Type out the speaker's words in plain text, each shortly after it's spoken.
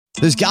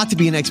There's got to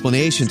be an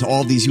explanation to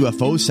all of these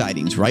UFO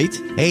sightings, right?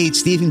 Hey,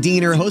 it's Stephen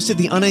Diener, host of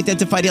the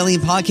Unidentified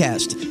Alien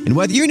Podcast. And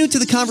whether you're new to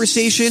the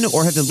conversation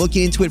or have been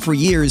looking into it for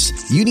years,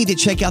 you need to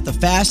check out the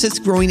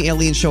fastest growing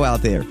alien show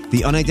out there,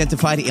 the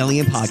Unidentified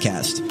Alien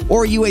Podcast,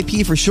 or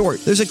UAP for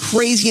short. There's a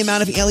crazy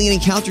amount of alien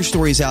encounter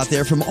stories out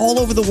there from all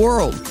over the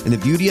world. And the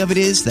beauty of it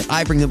is that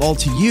I bring them all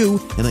to you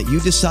and let you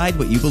decide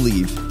what you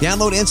believe.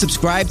 Download and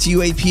subscribe to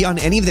UAP on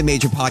any of the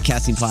major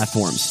podcasting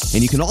platforms.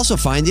 And you can also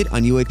find it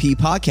on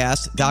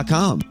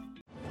UAPpodcast.com.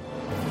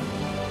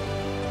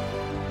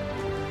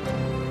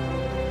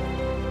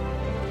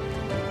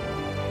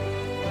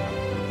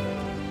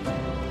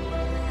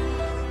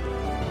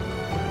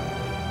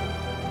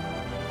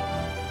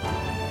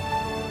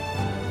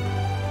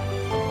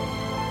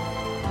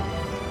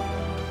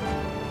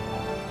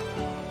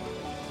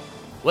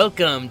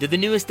 Welcome to the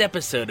newest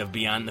episode of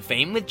Beyond the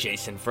Fame with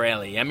Jason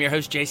Fraley. I'm your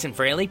host, Jason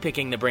Fraley,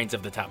 picking the brains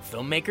of the top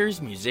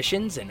filmmakers,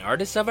 musicians, and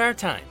artists of our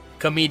time.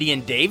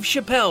 Comedian Dave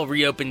Chappelle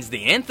reopens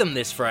the Anthem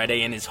this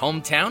Friday in his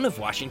hometown of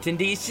Washington,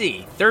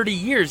 D.C., 30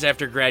 years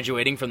after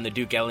graduating from the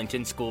Duke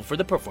Ellington School for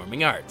the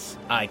Performing Arts.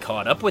 I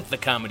caught up with the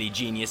comedy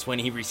genius when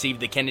he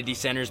received the Kennedy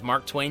Center's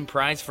Mark Twain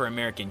Prize for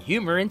American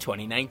Humor in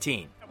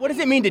 2019. What does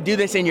it mean to do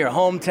this in your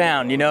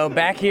hometown? You know,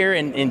 back here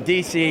in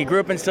D.C., grew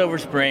up in Silver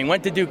Spring,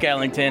 went to Duke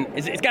Ellington.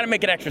 It's got to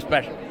make it extra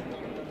special.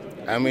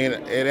 I mean,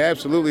 it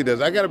absolutely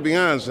does. I got to be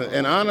honest,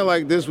 an honor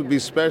like this would be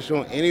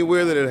special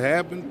anywhere that it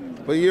happened.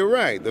 But you're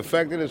right. The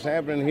fact that it's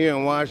happening here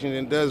in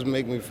Washington does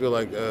make me feel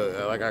like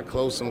I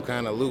closed some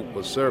kind of loop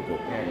or circle.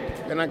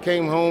 And I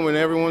came home and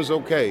everyone's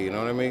okay, you know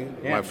what I mean?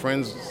 Yeah. My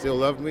friends still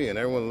love me and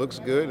everyone looks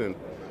good and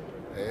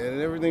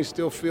everything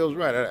still feels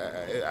right.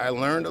 I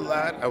learned a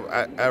lot.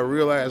 I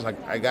realized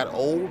I got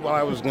old while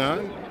I was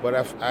gone, but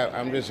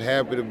I'm just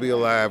happy to be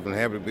alive and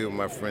happy to be with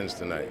my friends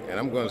tonight, and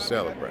I'm going to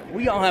celebrate.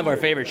 We all have our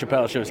favorite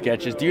Chappelle Show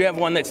sketches. Do you have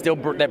one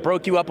that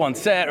broke you up on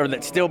set or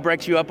that still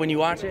breaks you up when you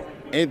watch it?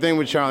 Anything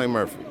with Charlie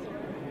Murphy.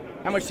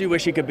 How much do you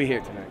wish he could be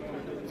here tonight?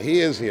 He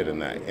is here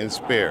tonight in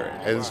spirit.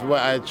 It's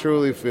why I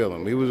truly feel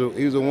him. He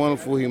was a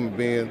wonderful human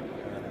being.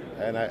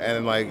 And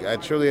I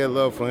truly had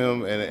love for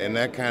him, and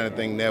that kind of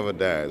thing never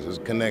dies. His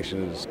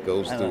connection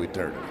goes through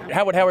eternity.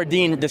 How would Howard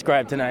Dean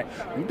describe tonight?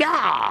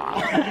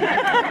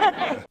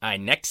 I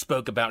next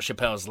spoke about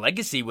Chappelle's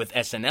legacy with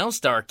SNL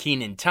star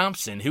Kenan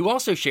Thompson, who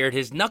also shared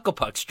his knuckle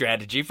puck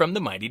strategy from the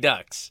Mighty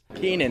Ducks.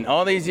 Kenan,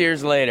 all these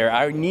years later,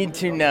 I need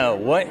to know,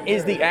 what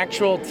is the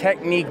actual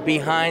technique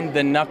behind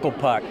the knuckle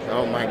puck?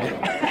 Oh, my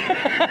God.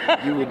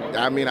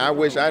 I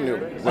wish I knew,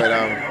 but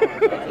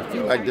I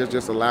feel like there's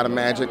just a lot of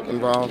magic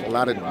involved, a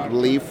lot of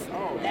belief,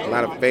 a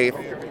lot of faith,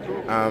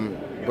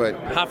 but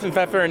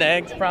Hopfenpfeffer and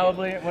eggs,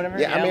 probably, whatever.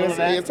 Yeah, I mean,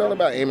 it's all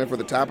about aiming for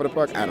the top of the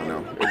puck. I don't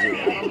know.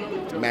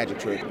 It's a magic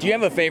trick. Do you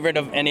have a favorite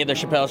of any of the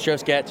Chappelle Show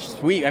sketches?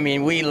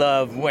 We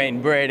love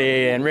Wayne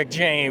Brady and Rick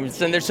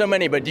James, and there's so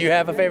many, but do you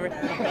have a favorite? So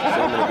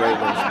many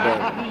great ones,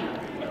 but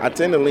I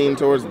tend to lean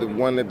towards the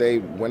one that they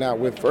went out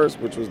with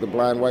first, which was the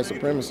blind white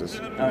supremacist,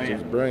 which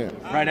was brilliant.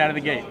 Right out of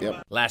the gate.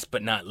 Yep. Last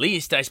but not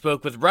least, I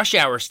spoke with Rush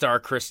Hour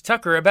star Chris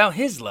Tucker about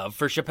his love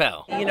for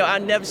Chappelle. You know,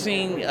 I've never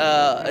seen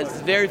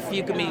very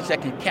few comedians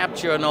that can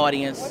capture an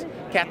audience,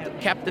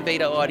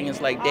 captivate an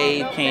audience like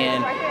Dave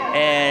can,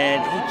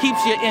 and he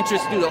keeps your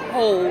interest through the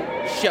whole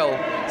show.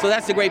 So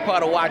that's the great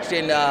part of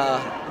watching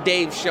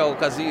Dave's show,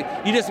 because you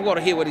just want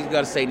to hear what he's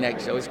going to say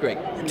next. So it's great.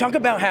 Talk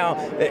about how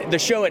the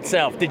show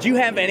itself. Did you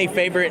have any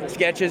favorite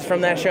sketches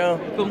from that show?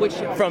 From which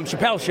show? From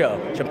Chappelle's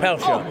show.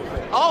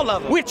 All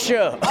of them. Which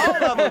show?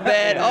 All of them,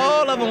 man.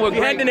 All of them were great.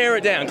 You had to narrow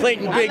it down.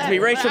 Clayton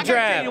Bigsby, Rachel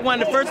Trapp.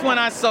 The first one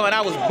I saw and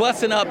I was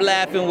busting up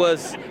laughing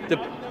was the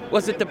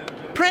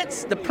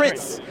Prince, the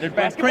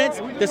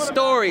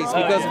stories,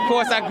 because of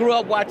course I grew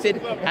up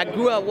watching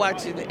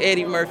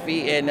Eddie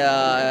Murphy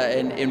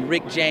and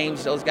Rick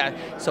James, those guys.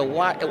 So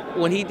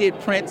when he did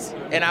Prince,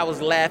 and I was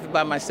laughing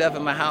by myself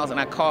in my house, and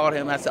I called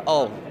him, I said,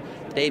 "Oh,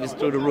 Dave is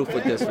through the roof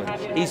with this one.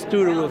 He's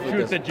through the roof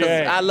with this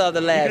one." I love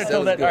the last.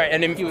 All right,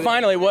 and then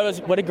finally,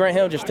 what did Grant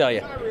Hill just tell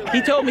you?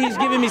 He told me he's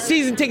giving me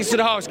season tickets to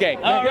the Hawks game.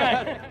 All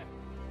right.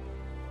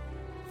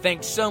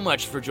 Thanks so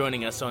much for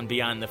joining us on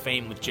Beyond the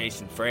Fame with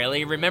Jason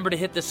Fraley. Remember to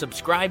hit the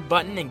subscribe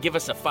button and give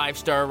us a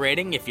 5-star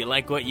rating if you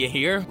like what you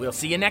hear. We'll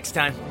see you next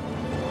time.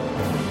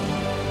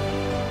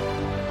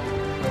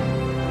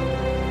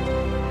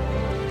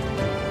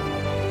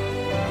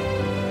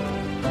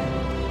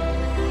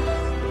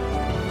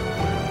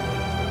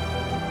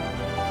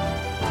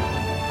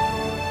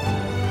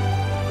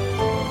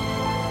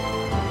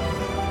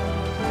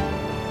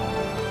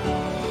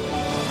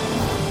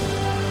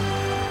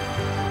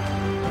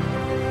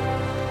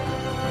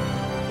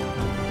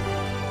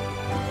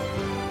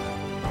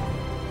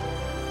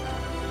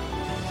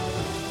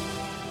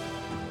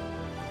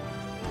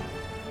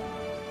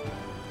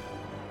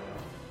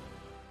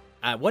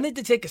 I wanted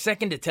to take a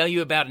second to tell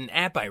you about an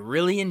app I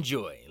really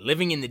enjoy.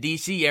 Living in the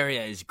DC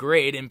area is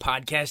great, and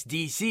Podcast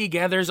DC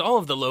gathers all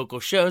of the local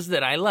shows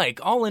that I like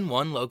all in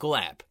one local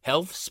app.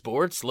 Health,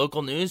 sports,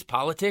 local news,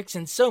 politics,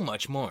 and so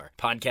much more.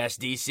 Podcast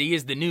DC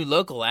is the new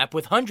local app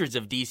with hundreds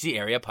of DC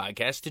area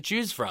podcasts to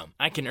choose from.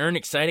 I can earn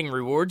exciting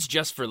rewards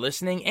just for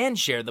listening and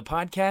share the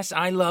podcasts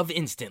I love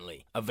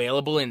instantly.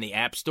 Available in the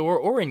App Store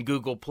or in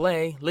Google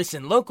Play,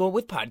 listen local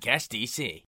with Podcast DC.